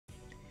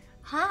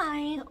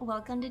Hi,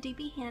 welcome to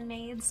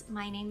DBHandmades.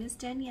 My name is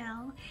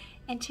Danielle,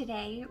 and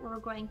today we're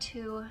going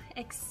to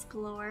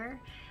explore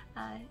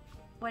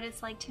what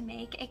it's like to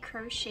make a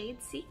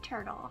crocheted sea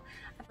turtle.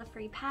 I have the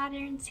free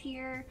patterns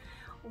here.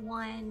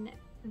 One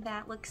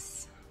that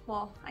looks,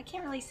 well, I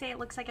can't really say it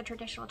looks like a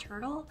traditional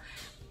turtle,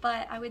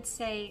 but I would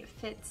say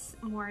fits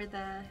more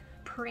the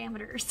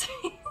parameters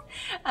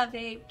of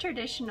a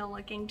traditional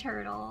looking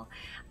turtle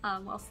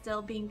while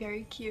still being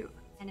very cute.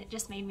 And it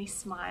just made me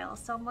smile.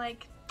 So I'm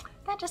like,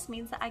 that just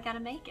means that I gotta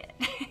make it.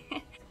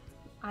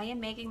 I am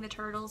making the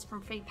turtles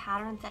from free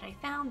patterns that I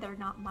found. They're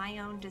not my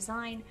own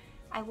design.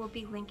 I will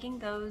be linking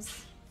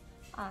those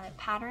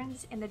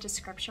patterns in the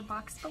description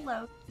box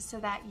below so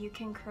that you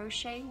can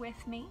crochet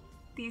with me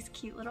these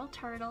cute little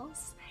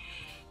turtles.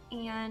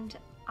 And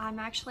I'm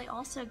actually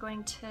also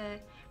going to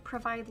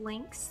provide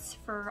links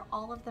for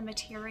all of the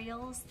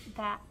materials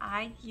that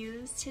I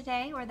use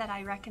today or that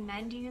I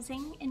recommend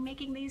using in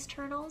making these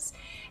turtles.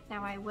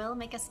 Now I will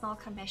make a small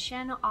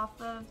commission off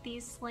of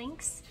these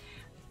links.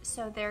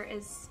 So there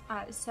is,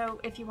 so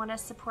if you want to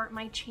support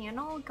my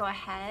channel, go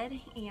ahead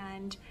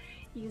and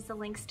use the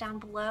links down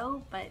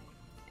below, but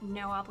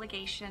no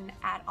obligation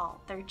at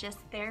all. They're just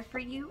there for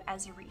you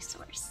as a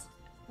resource.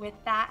 With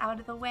that out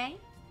of the way,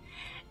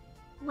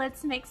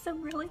 let's make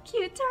some really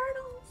cute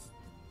turtles.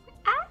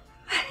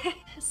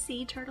 The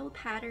sea turtle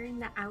pattern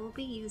that I will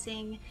be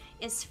using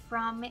is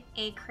from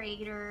a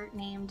creator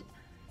named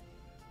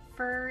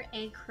Fira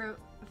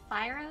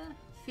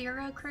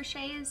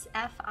Crochets,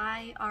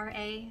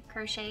 F-I-R-A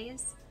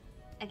Crochets.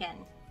 Again,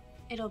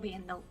 it'll be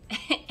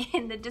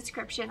in the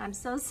description. I'm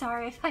so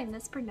sorry if I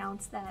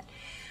mispronounced that,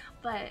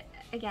 but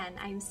again,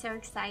 I'm so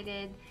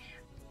excited.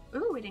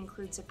 Ooh, it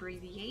includes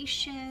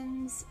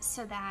abbreviations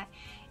so that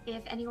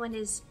if anyone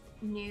is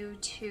new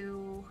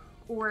to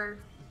or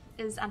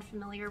is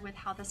unfamiliar with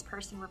how this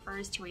person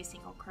refers to a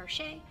single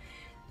crochet,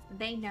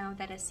 they know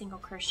that a single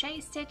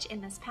crochet stitch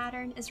in this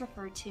pattern is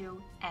referred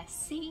to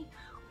SC,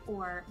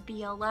 or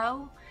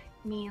BLO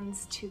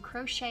means to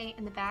crochet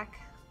in the back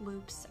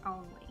loops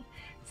only.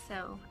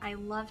 So I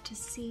love to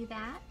see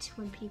that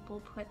when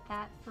people put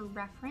that for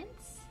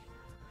reference.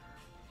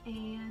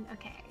 And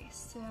okay,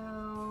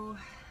 so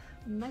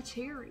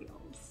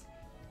materials.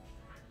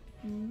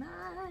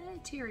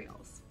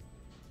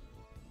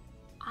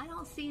 I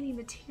don't see any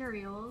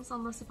materials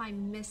unless if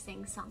I'm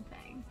missing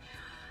something,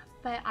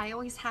 but I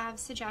always have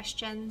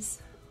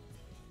suggestions.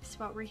 That's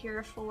what we're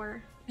here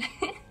for.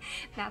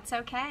 That's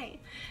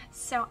okay.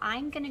 So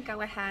I'm gonna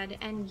go ahead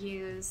and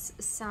use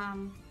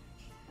some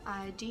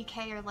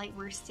DK or light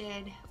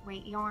worsted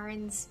weight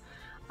yarns,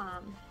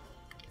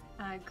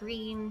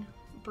 green,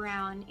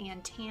 brown,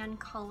 and tan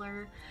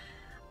color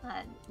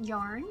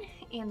yarn,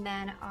 and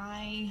then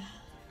I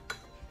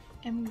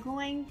am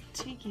going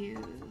to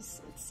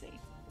use, let's see,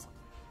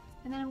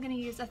 and then I'm going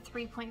to use a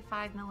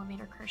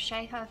 3.5mm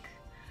crochet hook.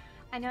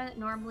 I know that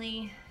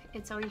normally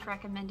it's always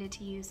recommended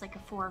to use like a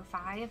 4 or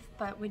 5,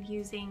 but when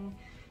using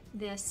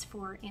this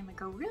for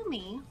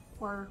amigurumi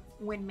or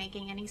when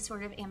making any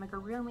sort of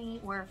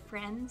amigurumi or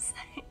friends,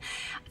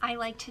 I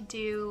like to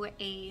do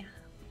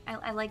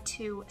I like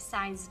to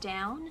size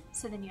down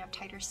so then you have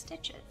tighter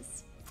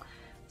stitches.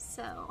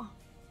 So,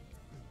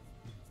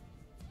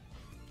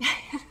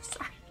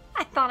 sorry,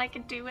 I thought I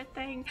could do a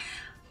thing.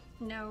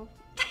 No.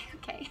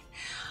 Okay,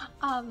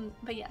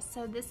 but yes,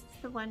 so this is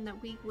the one that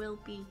we will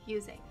be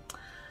using.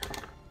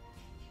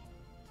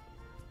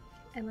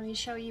 And let me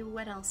show you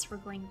what else we're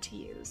going to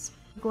use.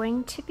 We're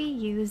going to be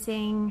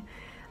using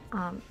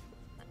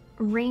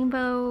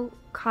rainbow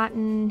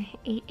cotton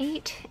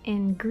 8/8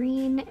 in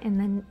green, and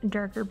then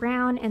darker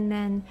brown, and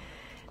then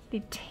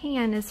the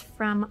tan is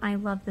from I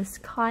Love This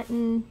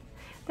Cotton.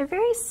 They're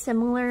very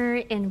similar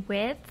in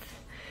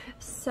width,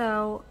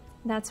 so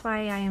that's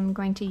why I am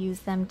going to use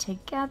them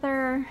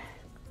together.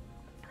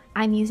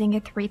 I'm using a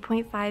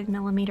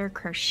 3.5mm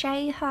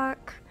crochet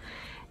hook,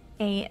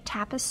 a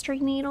tapestry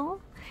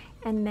needle,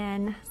 and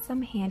then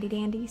some handy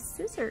dandy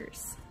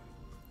scissors.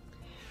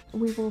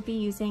 We will be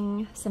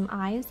using some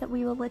eyes that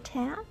we will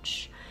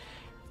attach,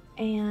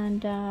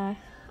 and I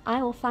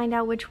will find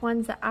out which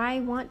ones that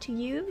I want to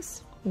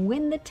use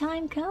when the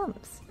time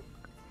comes.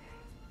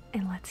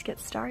 And let's get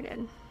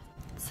started.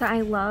 So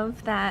I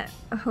love that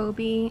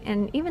Hobie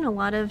and even a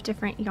lot of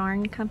different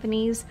yarn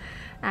companies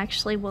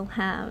actually will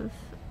have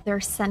their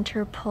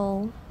center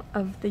pull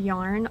of the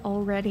yarn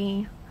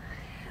already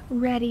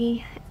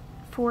ready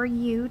for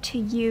you to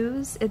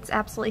use. It's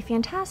absolutely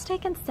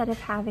fantastic instead of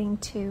having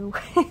to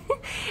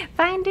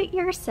find it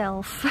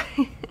yourself.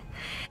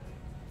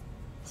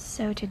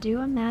 So to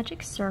do a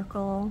magic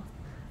circle,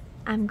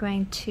 I'm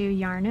going to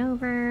yarn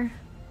over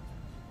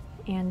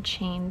and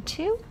chain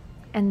 2,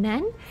 and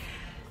then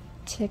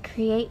to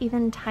create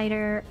even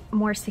tighter,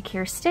 more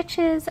secure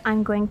stitches,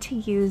 I'm going to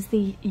use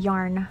the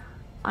yarn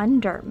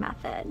under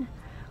method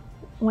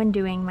when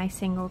doing my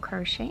single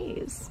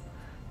crochets.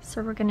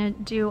 So we're gonna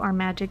do our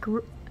magic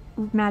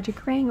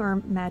ring or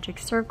magic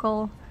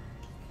circle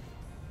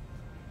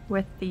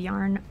with the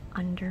yarn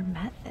under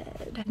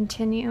method.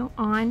 Continue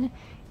on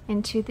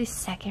into the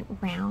second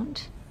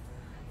round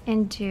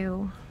and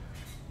do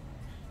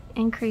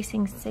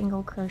increasing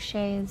single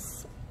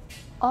crochets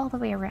all the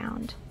way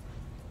around.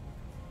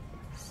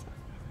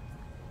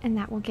 And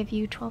that will give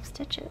you 12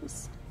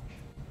 stitches.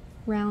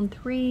 Round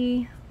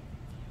 3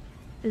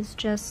 is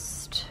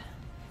just,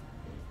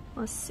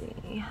 let's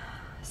see,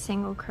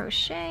 single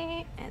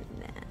crochet and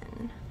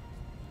then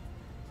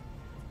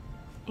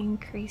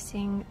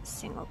increasing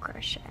single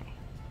crochet.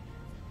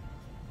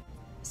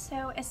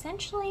 So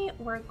essentially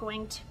we're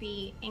going to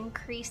be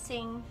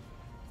increasing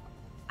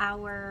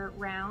our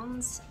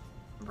rounds.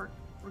 We're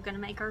going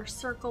to make our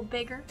circle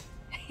bigger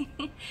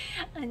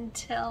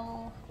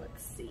until,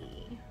 let's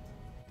see,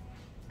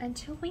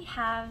 until we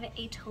have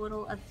a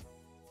total of,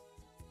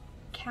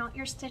 count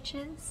your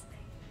stitches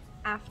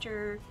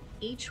after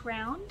each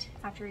round,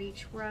 after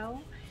each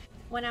row.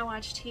 When I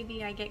watch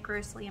TV, I get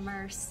grossly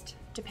immersed,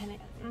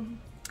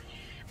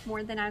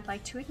 more than I'd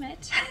like to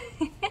admit.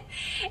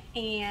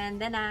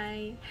 And then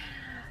I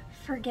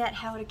forget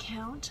how to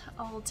count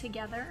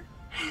altogether.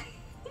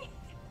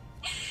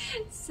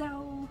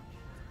 So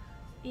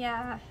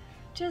yeah,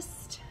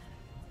 just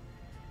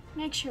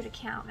make sure to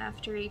count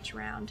after each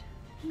round.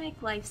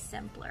 Make life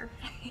simpler.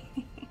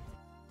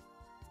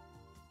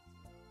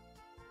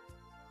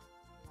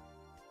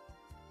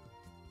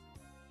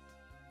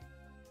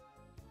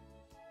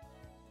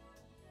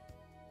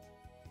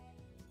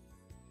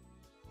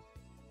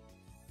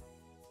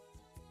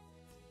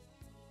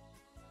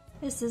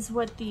 This is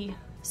what the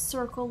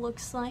circle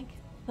looks like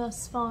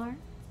thus far.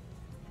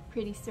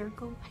 Pretty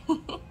circle.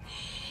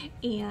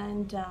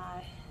 And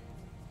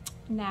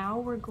now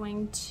we're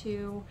going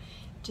to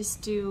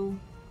just do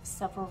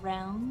several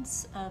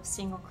rounds of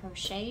single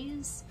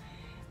crochets,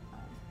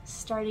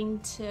 starting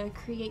to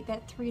create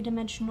that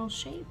three-dimensional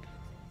shape.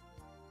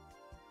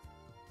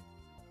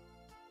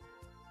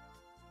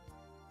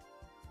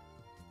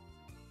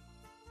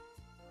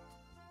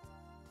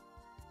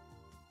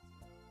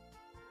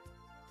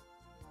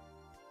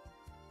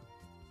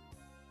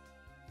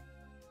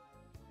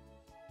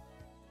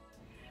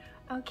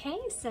 Okay,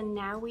 so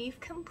now we've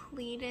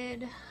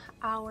completed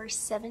our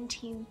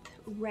 17th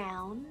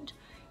round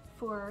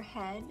for our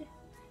head.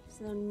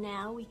 So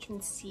now we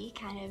can see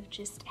kind of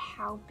just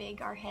how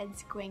big our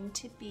head's going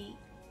to be.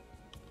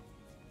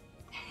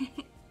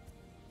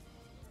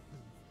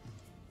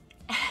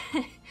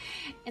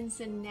 And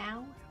so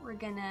now we're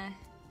gonna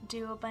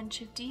do a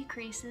bunch of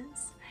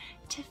decreases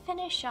to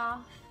finish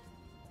off,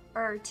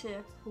 or to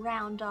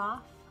round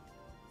off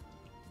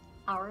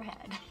our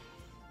head.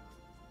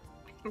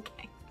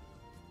 Okay.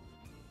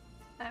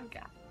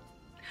 Okay.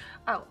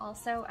 Oh,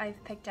 also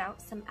I've picked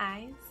out some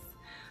eyes.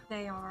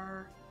 They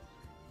are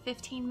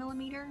 15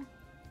 millimeter.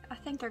 I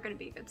think they're gonna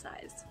be a good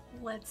size.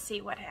 Let's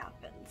see what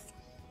happens.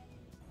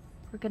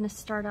 We're gonna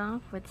start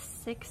off with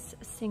 6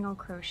 single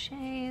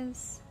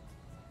crochets.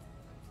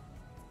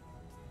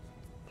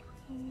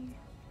 3,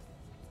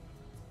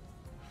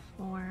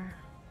 4,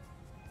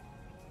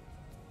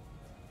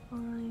 5,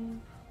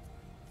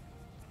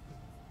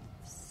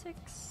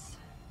 6,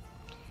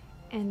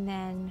 and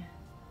then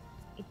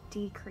a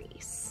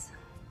decrease.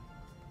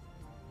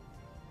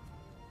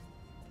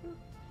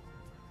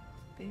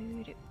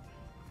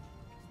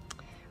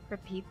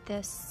 Repeat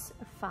this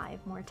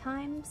 5 more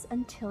times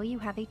until you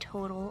have a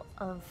total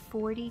of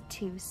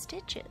 42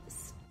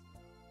 stitches.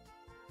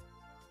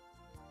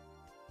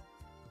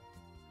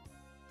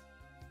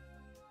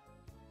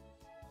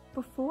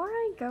 Before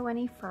I go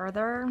any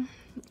further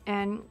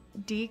and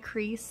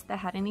decrease the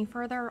head any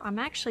further, I'm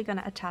actually going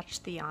to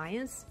attach the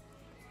eyes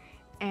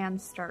and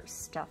start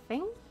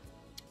stuffing.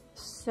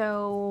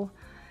 So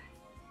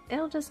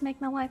it'll just make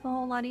my life a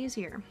whole lot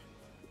easier.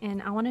 And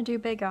I want to do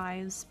big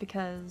eyes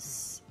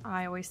because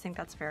I always think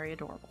that's very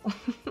adorable.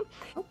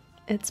 Oh,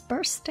 it's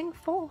bursting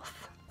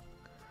forth.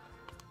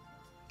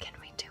 Can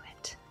we do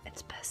it?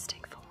 It's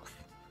bursting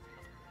forth.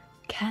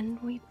 Can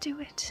we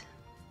do it?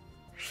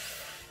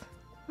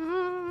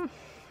 Oh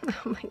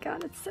my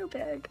god, it's so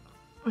big.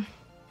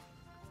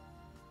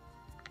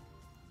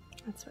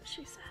 That's what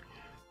she said.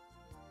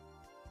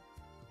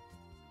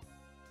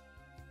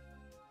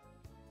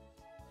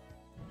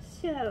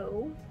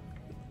 So,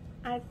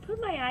 I've put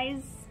my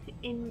eyes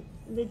in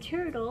the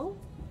turtle,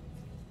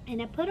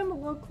 and I put them a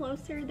little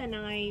closer than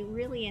I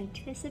really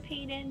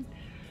anticipated,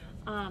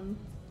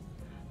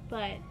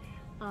 but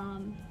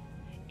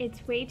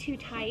it's way too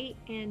tight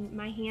and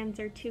my hands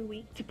are too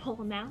weak to pull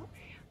them out,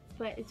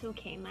 but it's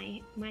okay.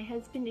 My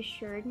husband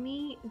assured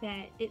me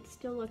that it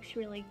still looks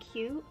really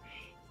cute,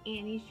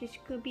 and he's just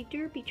gonna be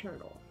derby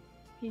turtle.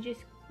 He's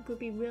just gonna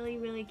be really,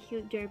 really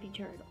cute derby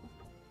turtle.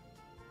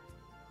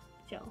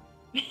 So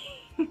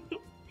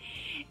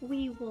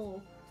we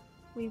will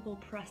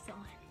press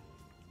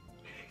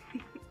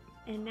on.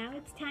 And now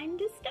it's time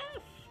to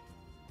stuff.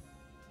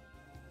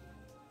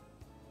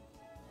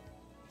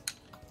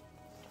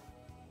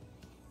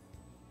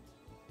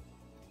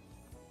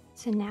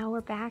 So now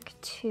we're back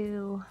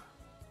to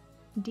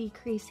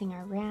decreasing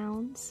our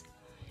rounds,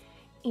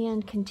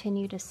 and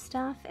continue to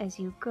stuff as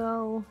you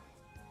go.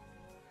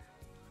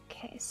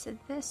 Okay, so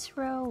this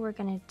row we're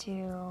gonna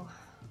do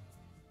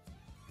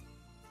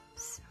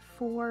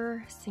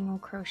 4 single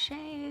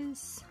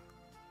crochets.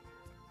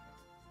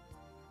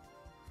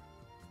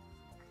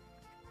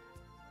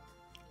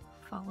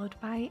 Followed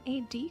by a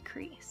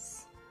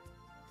decrease.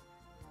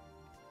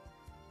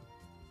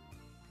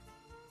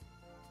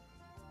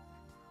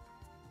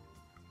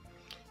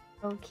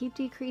 So keep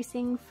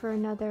decreasing for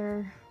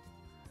another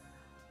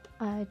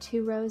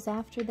 2 rows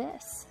after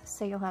this.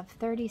 So you'll have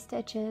 30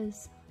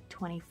 stitches,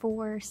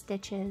 24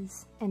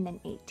 stitches, and then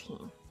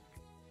 18.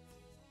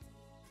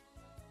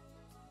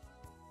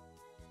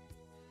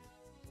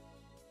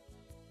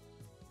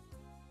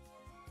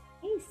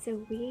 Okay,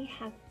 so we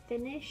have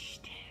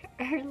finished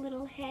our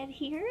little head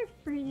here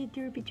for the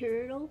derby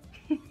turtle.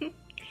 It's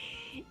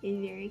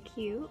very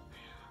cute.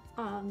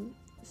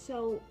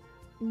 So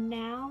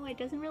now it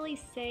doesn't really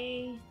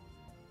say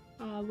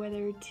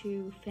whether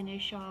to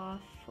finish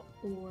off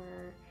or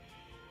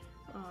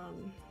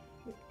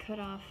cut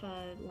off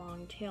a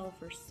long tail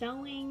for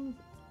sewing.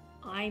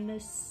 I'm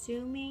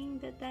assuming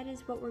that that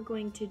is what we're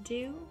going to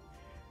do.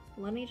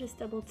 Let me just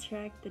double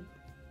check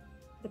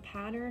the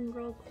pattern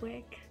real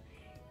quick,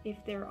 if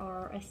there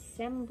are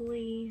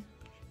assembly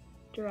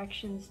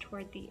directions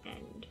toward the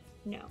end.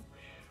 No.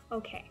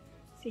 Okay,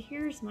 so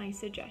here's my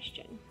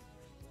suggestion.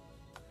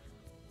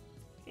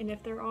 And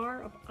if there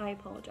are, I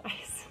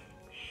apologize.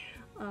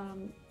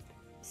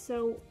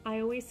 So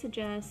I always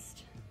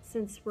suggest,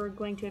 since we're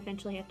going to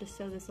eventually have to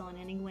sew this on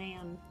anyway,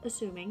 I'm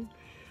assuming,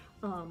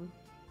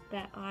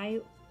 that I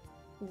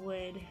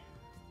would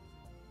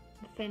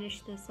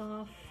finish this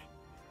off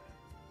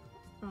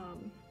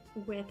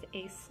with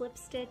a slip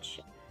stitch,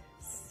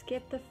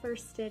 skip the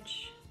first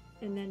stitch,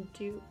 and then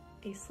do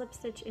a slip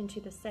stitch into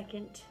the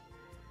second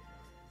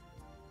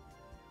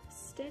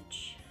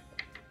stitch.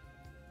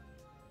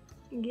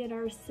 Get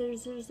our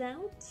scissors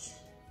out,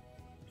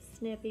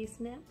 snippy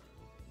snip,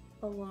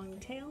 a long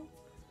tail,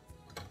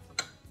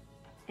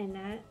 and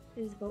that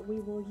is what we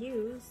will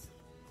use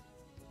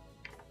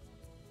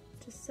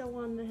to sew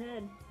on the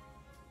head.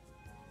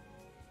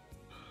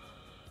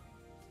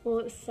 Well,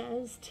 it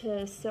says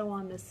to sew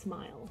on the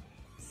smile,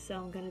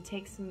 so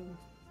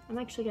I'm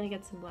actually gonna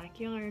get some black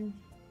yarn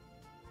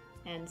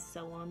and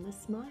sew on the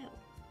smile.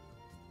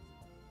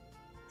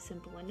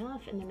 Simple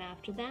enough. And then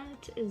after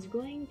that is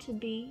going to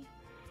be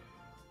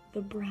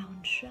the brown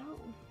shell.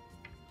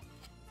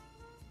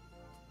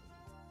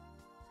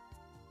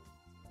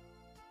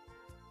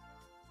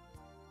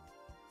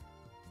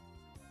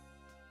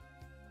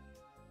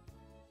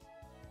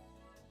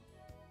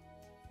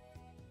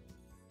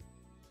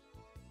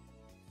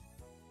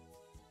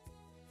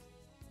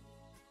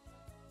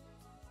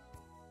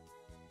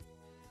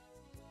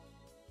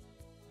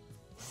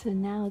 So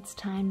now it's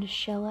time to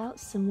shell out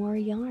some more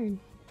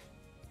yarn.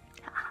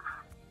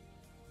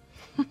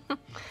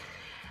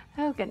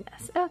 Oh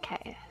goodness.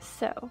 Okay,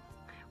 so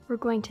we're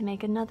going to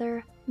make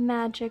another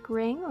magic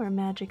ring or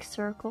magic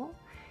circle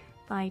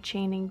by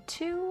chaining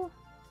 2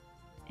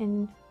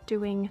 and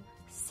doing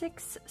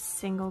 6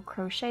 single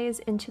crochets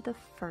into the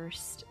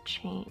first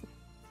chain.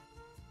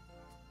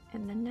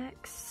 In the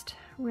next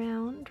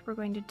round, we're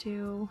going to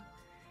do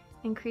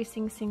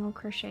increasing single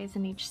crochets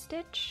in each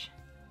stitch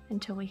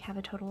until we have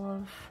a total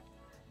of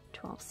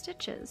 12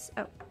 stitches.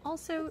 Oh,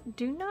 also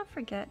do not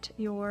forget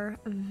your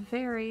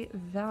very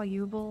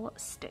valuable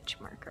stitch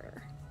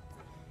marker.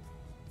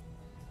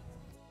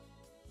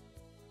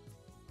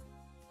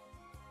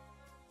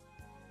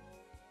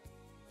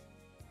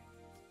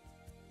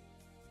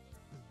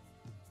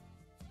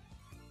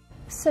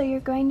 So you're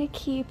going to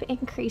keep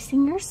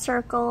increasing your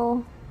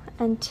circle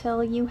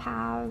until you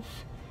have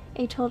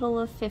a total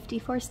of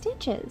 54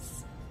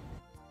 stitches.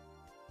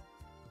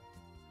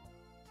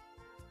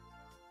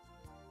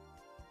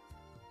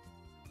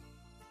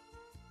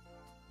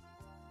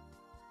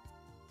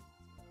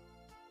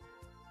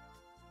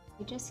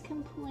 I just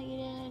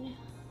completed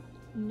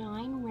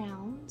 9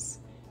 rounds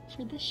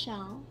for the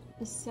shell,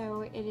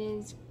 so it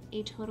is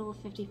a total of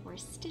 54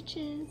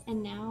 stitches,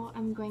 and now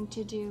I'm going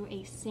to do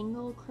a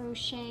single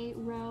crochet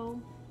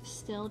row,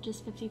 still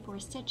just 54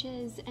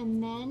 stitches,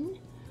 and then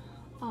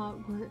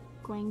we're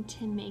going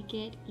to make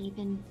it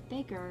even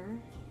bigger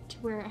to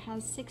where it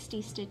has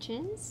 60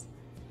 stitches.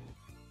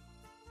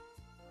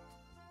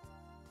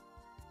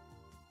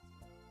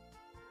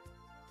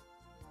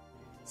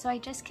 So I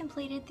just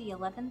completed the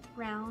 11th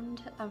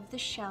round of the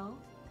shell,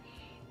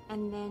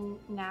 and then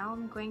now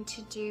I'm going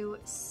to do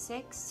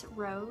 6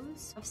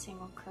 rows of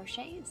single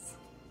crochets.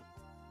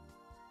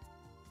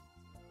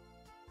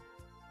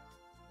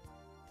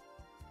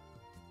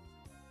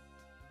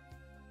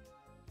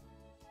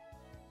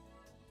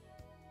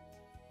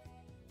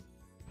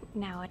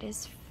 Now it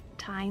is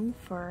time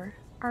for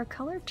our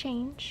color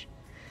change.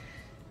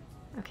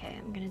 Okay,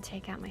 I'm gonna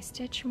take out my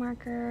stitch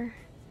marker.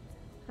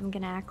 I'm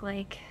gonna act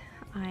like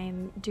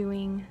I'm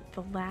doing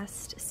the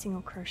last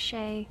single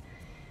crochet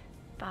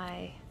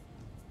by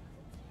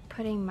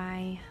putting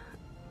my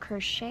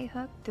crochet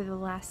hook through the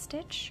last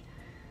stitch,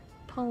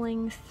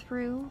 pulling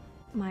through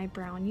my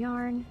brown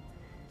yarn.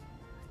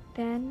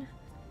 Then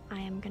I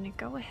am going to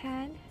go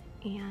ahead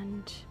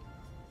and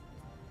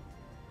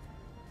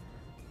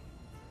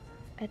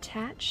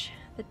attach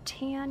the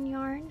tan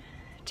yarn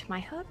to my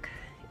hook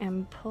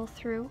and pull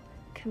through,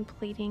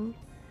 completing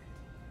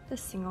the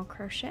single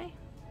crochet.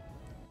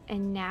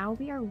 And now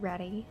we are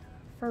ready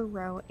for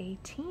row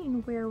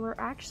 18, where we're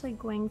actually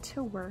going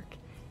to work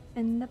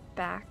in the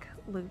back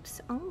loops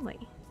only.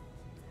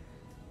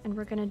 And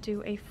we're going to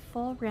do a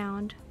full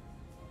round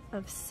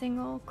of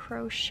single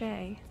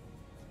crochet.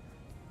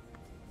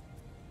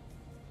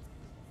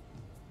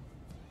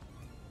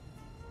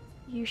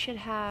 You should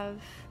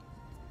have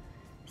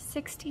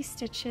 60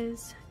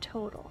 stitches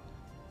total.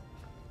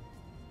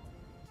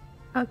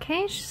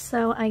 Okay,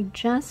 so I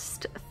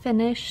just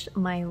finished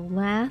my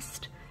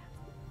last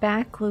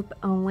back loop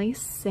only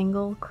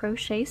single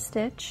crochet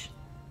stitch,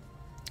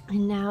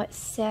 and now it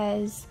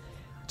says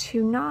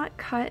to not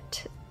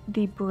cut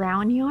the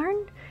brown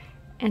yarn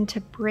and to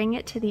bring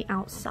it to the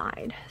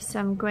outside. So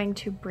I'm going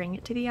to bring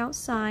it to the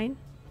outside.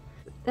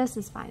 This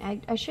is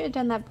fine. I should have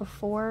done that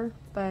before,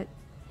 but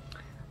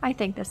I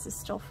think this is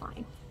still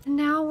fine.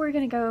 Now we're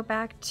going to go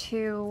back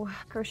to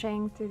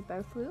crocheting through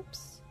both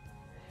loops,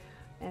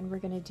 and we're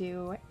going to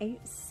do 8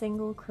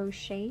 single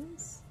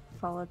crochets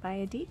followed by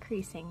a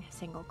decreasing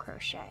single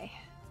crochet.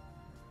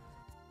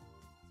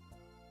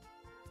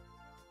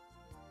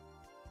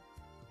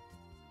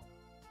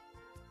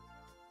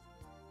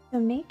 So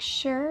make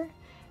sure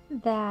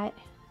that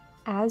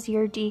as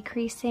you're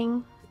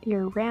decreasing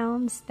your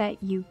rounds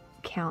that you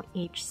count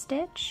each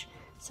stitch.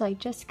 So I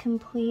just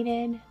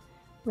completed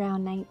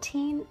round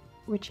 19,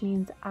 which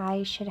means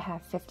I should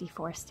have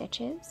 54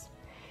 stitches.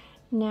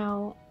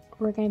 Now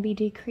we're going to be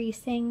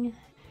decreasing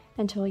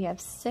until we have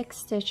 6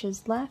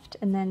 stitches left,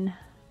 and then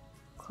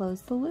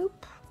close the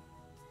loop.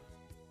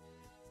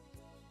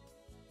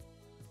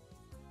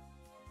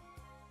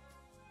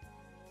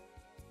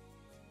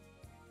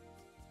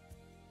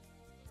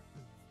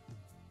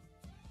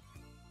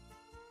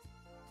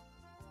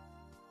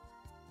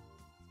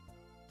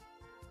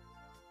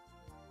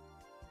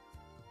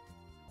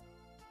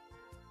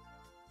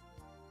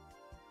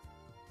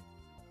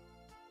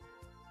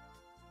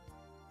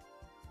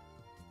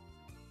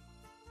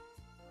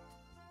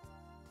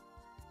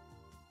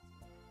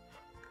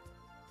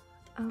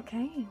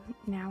 Okay,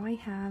 now I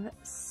have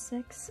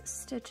 6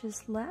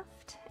 stitches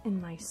left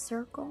in my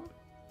circle.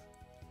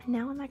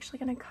 Now I'm actually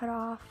going to cut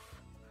off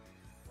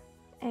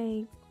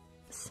a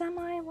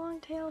semi-long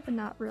tail, but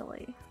not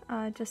really,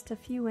 just a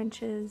few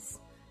inches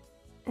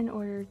in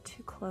order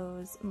to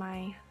close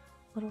my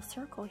little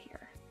circle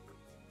here.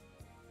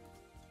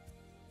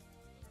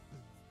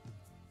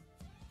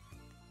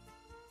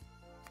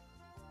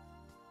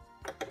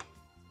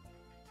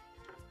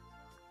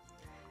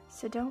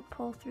 So don't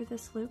pull through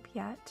this loop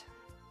yet.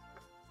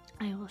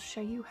 I will show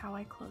you how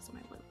I close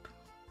my loop.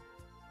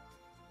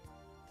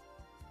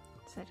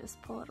 So I just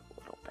pull it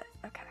a little bit,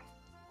 okay.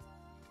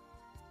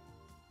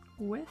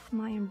 With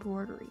my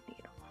embroidery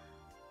needle.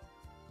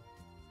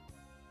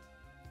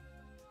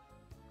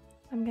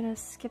 I'm gonna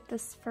skip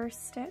this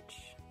first stitch,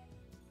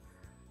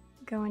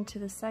 go into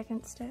the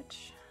second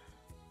stitch,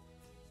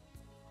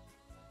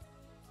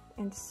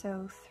 and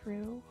sew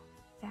through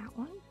that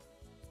one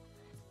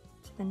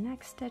to the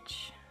next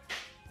stitch,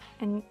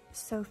 and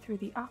sew through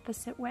the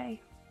opposite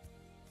way.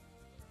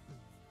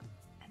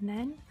 And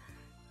then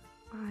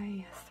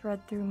I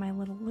thread through my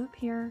little loop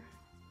here,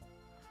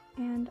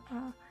 and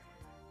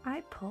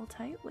I pull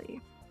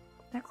tightly.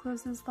 That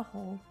closes the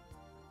hole.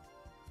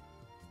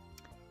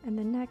 And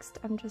then next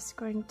I'm just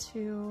going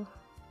to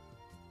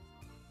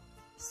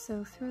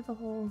sew through the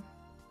hole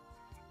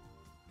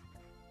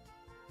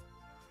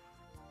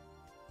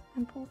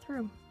and pull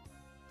through.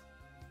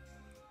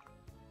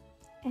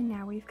 And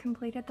now we've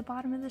completed the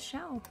bottom of the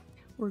shell.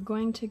 We're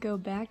going to go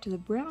back to the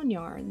brown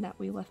yarn that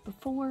we left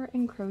before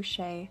and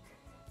crochet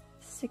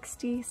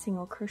 60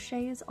 single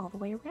crochets all the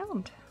way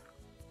around.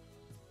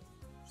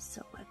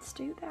 So let's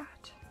do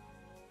that.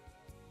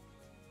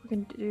 We're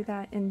going to do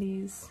that in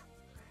these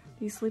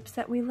loops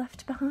that we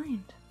left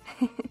behind.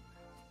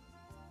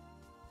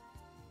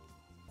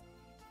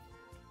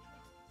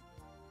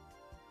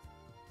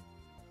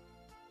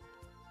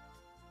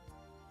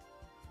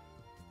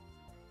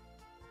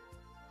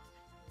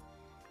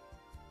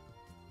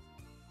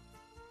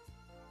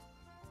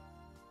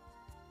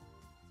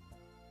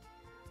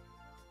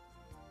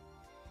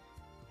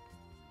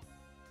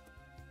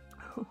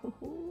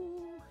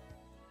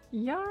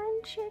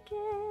 Yarn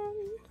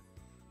chicken!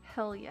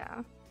 Hell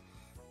yeah.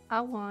 I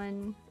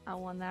won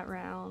that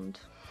round.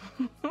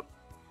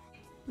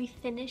 We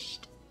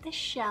finished the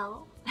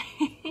shell.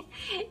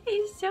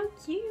 It's so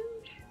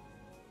cute.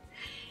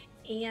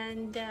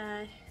 And I'm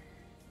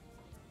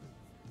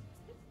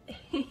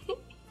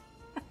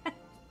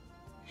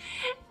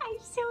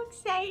so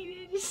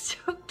excited. It's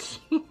so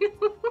cute.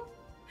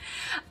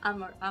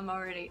 I'm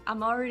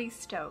already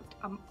stoked.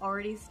 I'm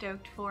already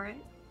stoked for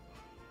it.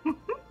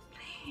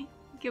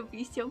 It'll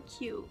be so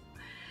cute.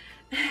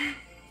 I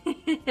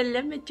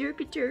love my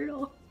derpy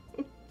turtle.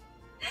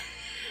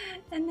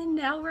 And then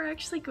now we're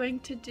actually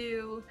going to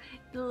do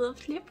the little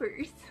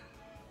flippers.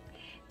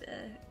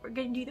 We're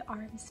going to do the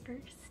arms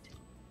first.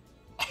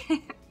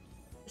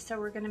 So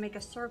we're gonna make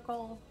a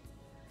circle.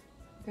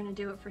 We're gonna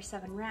do it for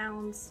 7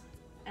 rounds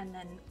and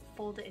then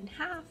fold it in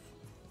half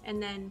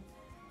and then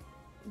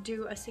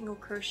do a single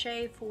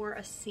crochet for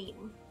a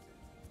seam.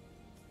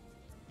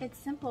 It's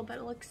simple, but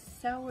it looks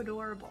so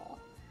adorable.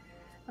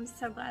 I'm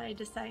so glad I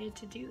decided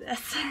to do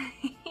this.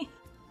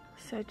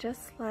 So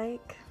just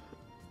like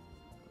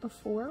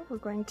before, we're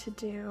going to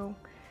do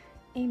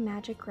a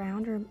magic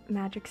round or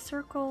magic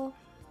circle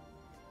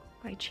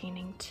by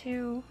chaining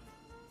 2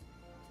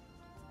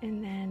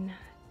 and then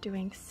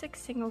doing 6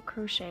 single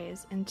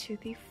crochets into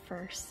the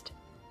first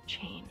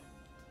chain.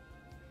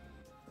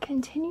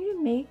 Continue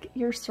to make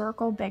your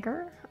circle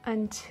bigger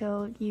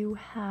until you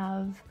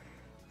have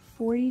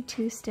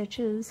 42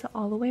 stitches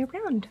all the way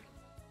around.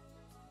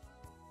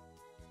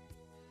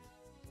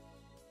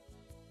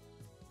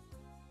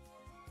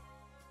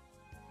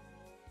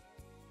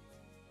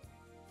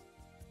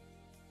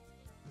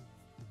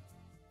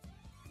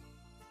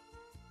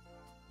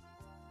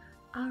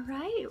 All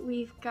right,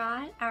 we've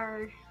got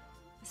our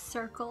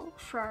circle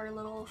for our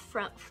little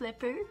front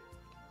flipper,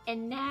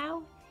 and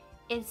now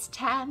it's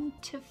time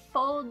to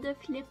fold the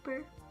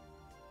flipper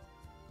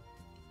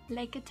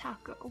like a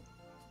taco.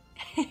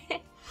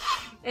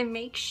 And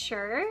make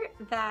sure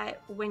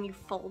that when you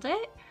fold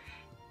it,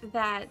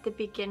 that the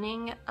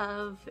beginning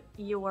of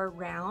your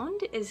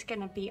round is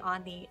gonna be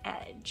on the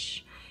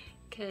edge,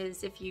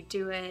 because if you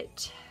do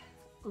it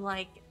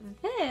like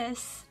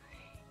this,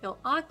 you'll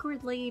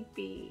awkwardly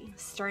be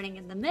starting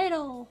in the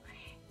middle,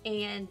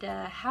 and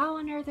how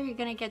on earth are you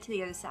gonna get to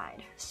the other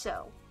side?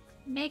 So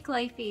make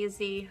life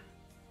easy.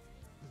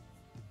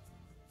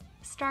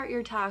 Start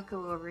your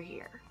taco over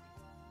here.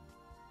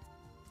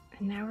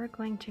 And now we're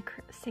going to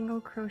single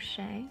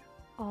crochet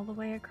all the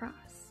way across.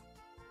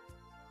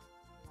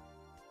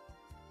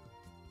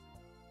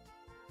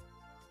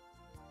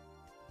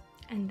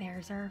 And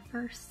there's our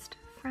first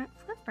front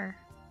flipper.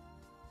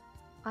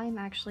 I'm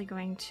actually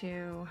going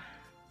to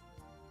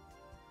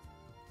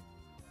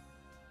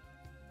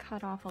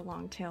cut off a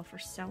long tail for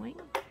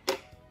sewing.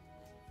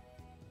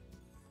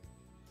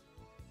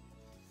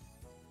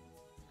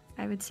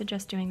 I would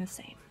suggest doing the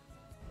same.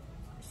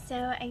 So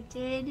I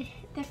did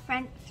the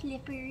front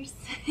flippers,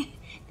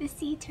 the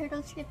sea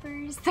turtle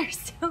flippers. They're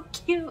so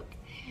cute.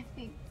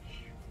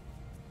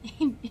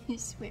 I'm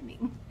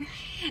swimming.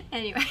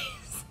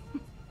 Anyways,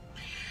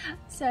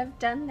 so I've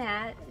done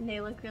that and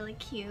they look really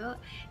cute.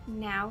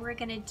 Now we're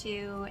gonna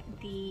do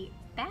the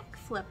back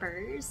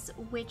flippers,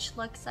 which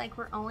looks like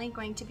we're only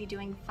going to be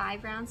doing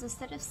 5 rounds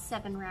instead of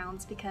 7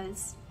 rounds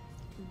because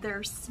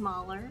they're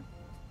smaller.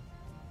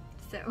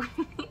 So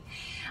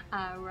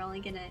we're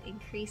only gonna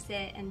increase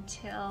it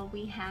until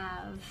we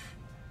have,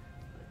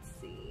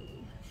 let's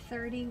see,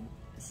 30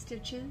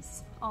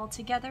 stitches all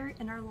together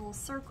in our little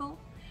circle,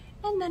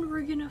 and then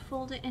we're gonna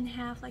fold it in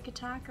half like a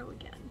taco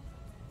again.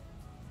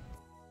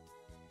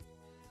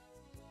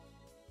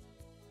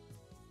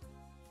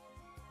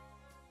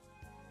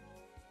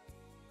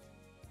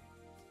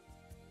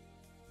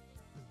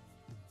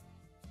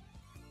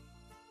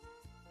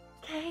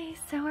 Okay,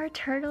 so our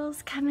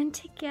turtle's coming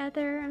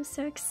together. I'm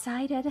so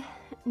excited.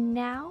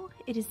 Now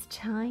it is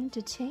time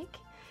to take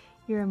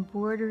your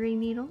embroidery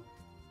needle.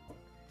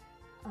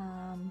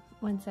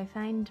 Once I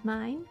find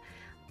mine,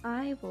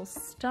 I will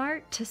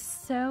start to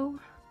sew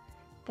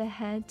the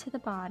head to the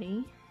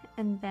body,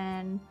 and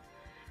then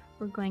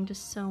we're going to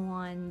sew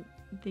on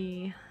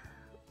the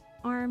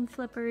arm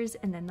flippers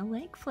and then the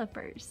leg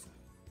flippers.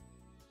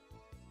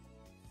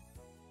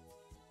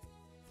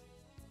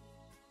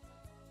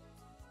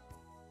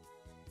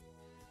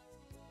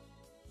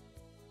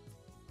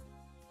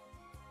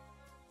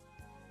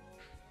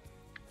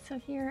 So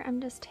here I'm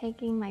just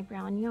taking my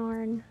brown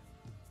yarn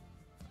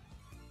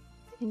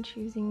and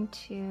choosing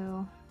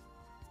to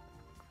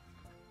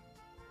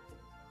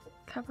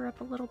cover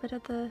up a little bit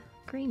of the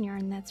green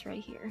yarn that's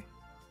right here.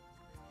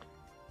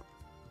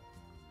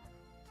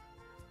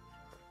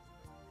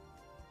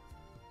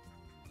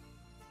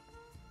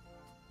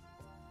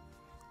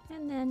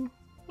 And then,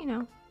 you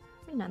know,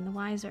 you're none the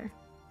wiser.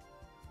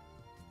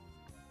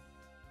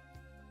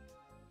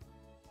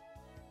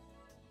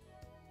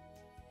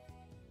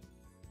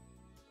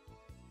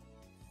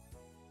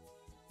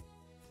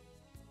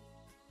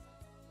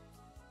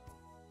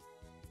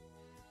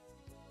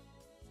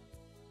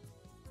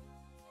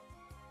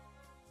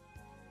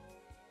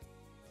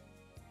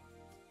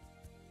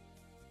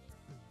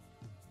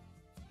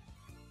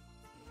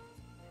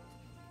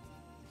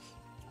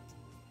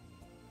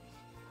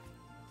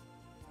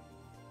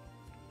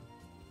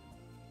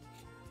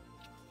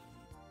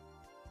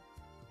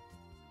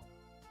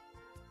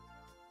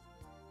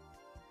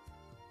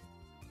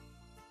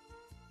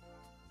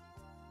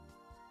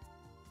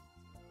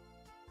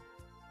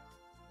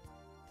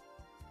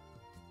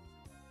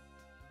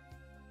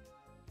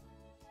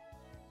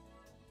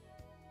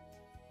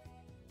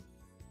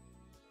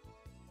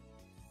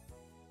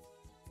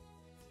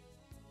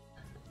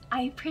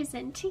 I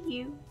present to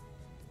you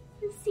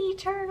the sea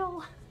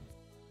turtle.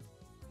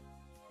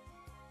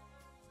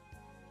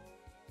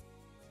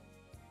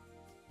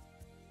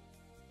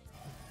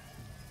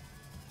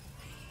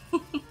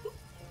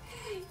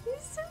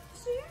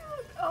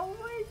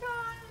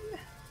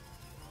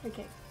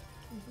 Okay.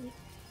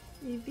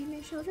 You beat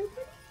my shoulder,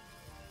 buddy?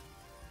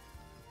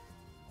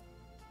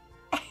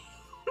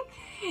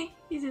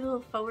 He's a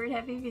little forward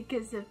heavy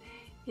because of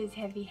his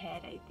heavy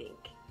head, I think.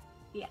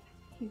 Yeah,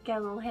 he's got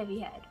a little heavy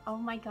head. Oh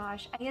my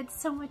gosh, I had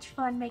so much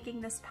fun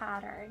making this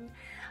pattern.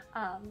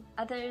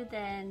 Other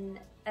than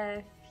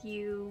a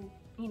few,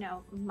 you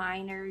know,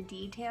 minor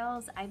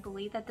details, I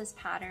believe that this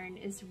pattern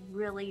is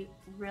really,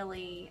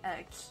 really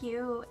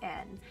cute,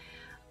 and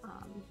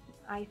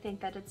I think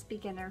that it's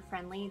beginner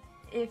friendly.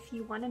 If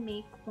you want to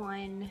make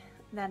one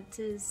that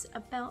is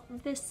about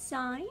this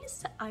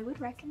size, I would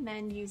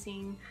recommend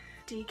using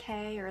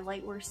DK or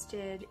light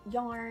worsted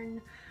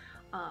yarn,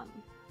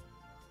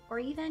 or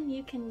even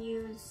you can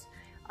use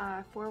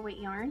 4-weight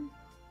yarn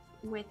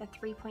with a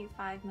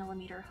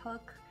 3.5mm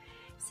hook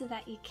so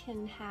that you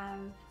can have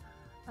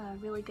a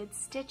really good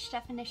stitch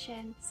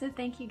definition. So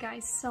thank you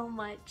guys so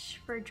much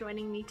for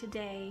joining me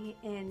today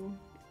in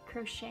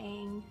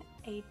crocheting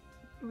a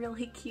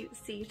really cute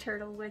sea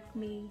turtle with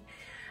me.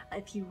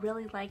 If you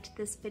really liked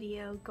this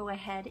video, go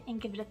ahead and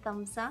give it a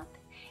thumbs up.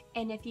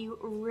 And if you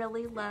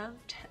really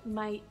loved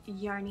my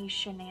yarny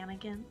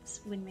shenanigans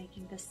when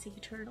making the sea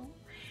turtle,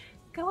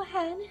 go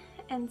ahead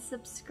and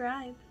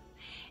subscribe.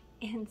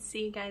 And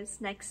see you guys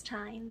next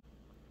time.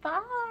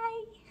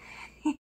 Bye!